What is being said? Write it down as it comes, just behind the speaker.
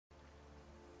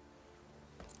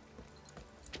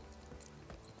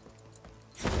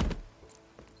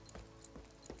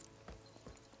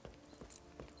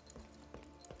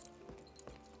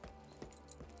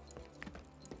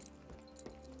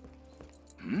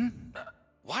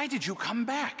Why did you come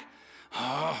back?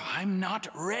 Oh, I'm not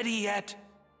ready yet.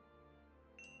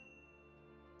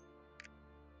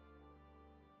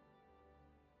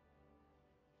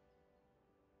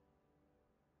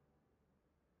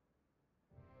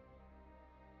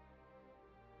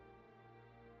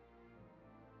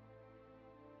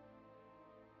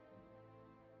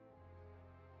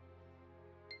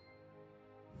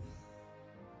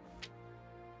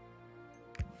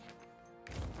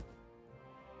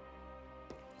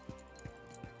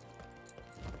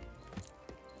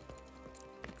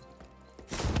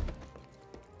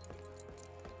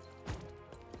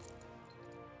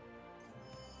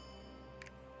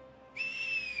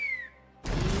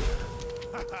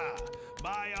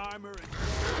 My armor is...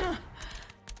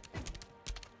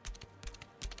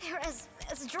 They're as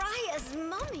dry as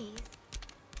mummies.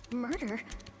 Murder?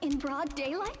 In broad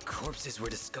daylight? Corpses were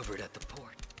discovered at the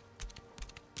port.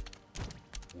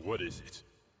 What is it?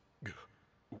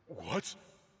 What?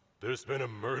 There's been a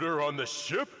murder on the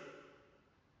ship?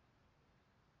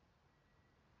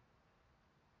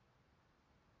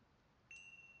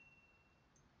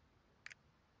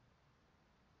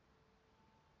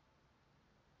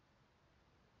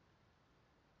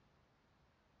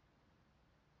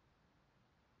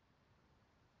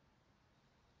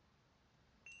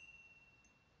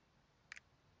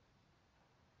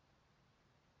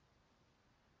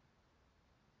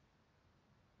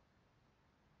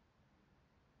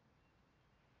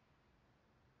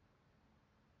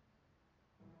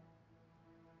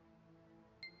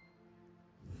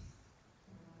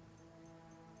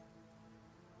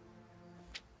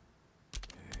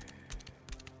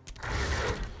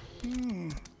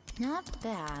 Not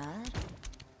bad.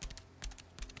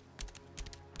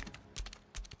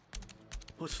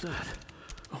 What's that?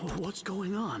 What's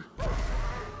going on?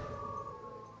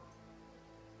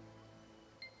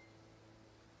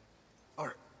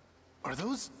 Are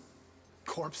those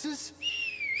corpses?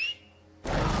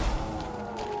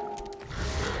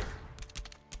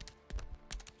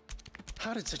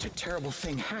 How did such a terrible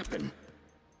thing happen?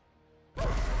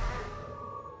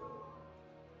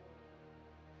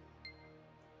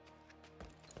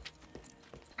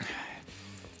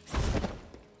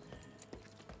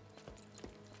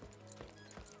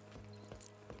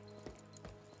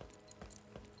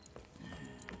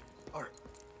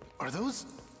 Are those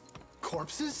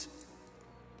corpses?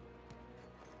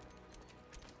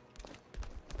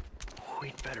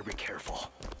 We'd better be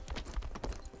careful.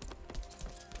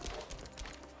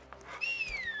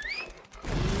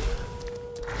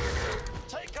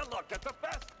 Take a look at the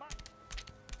best...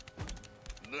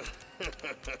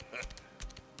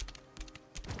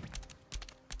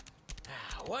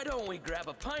 Why don't we grab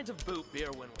a pint of boot beer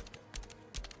when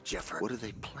we're... Zefer, what are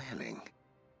they planning?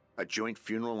 A joint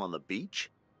funeral on the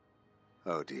beach?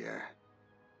 Oh dear.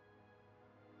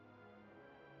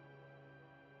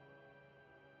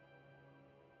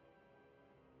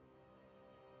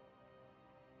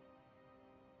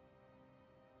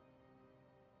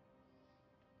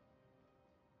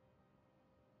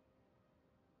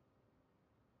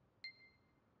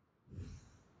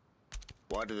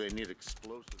 Why do they need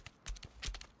explosives?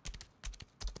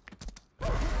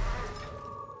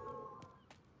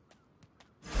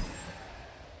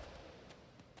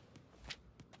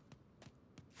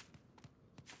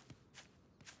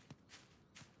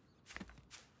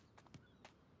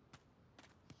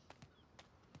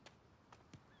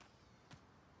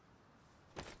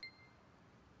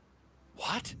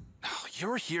 What? Oh,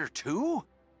 you're here too?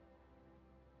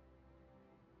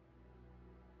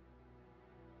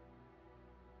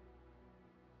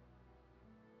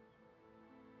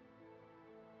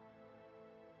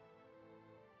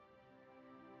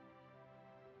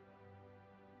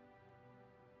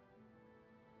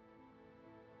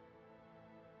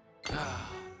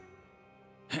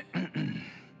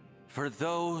 For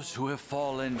those who have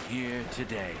fallen here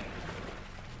today,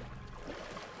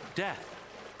 death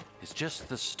is just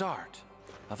the start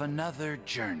of another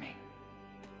journey.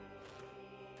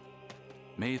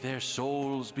 May their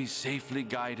souls be safely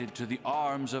guided to the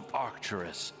arms of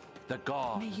Arcturus, the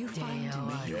god. May you find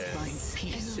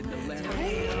Peace in the land of...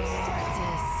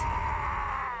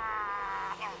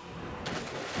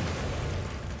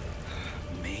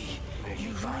 May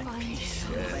you find peace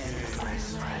in the land of...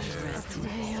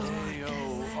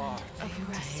 Deo art.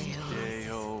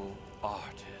 Deo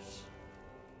art.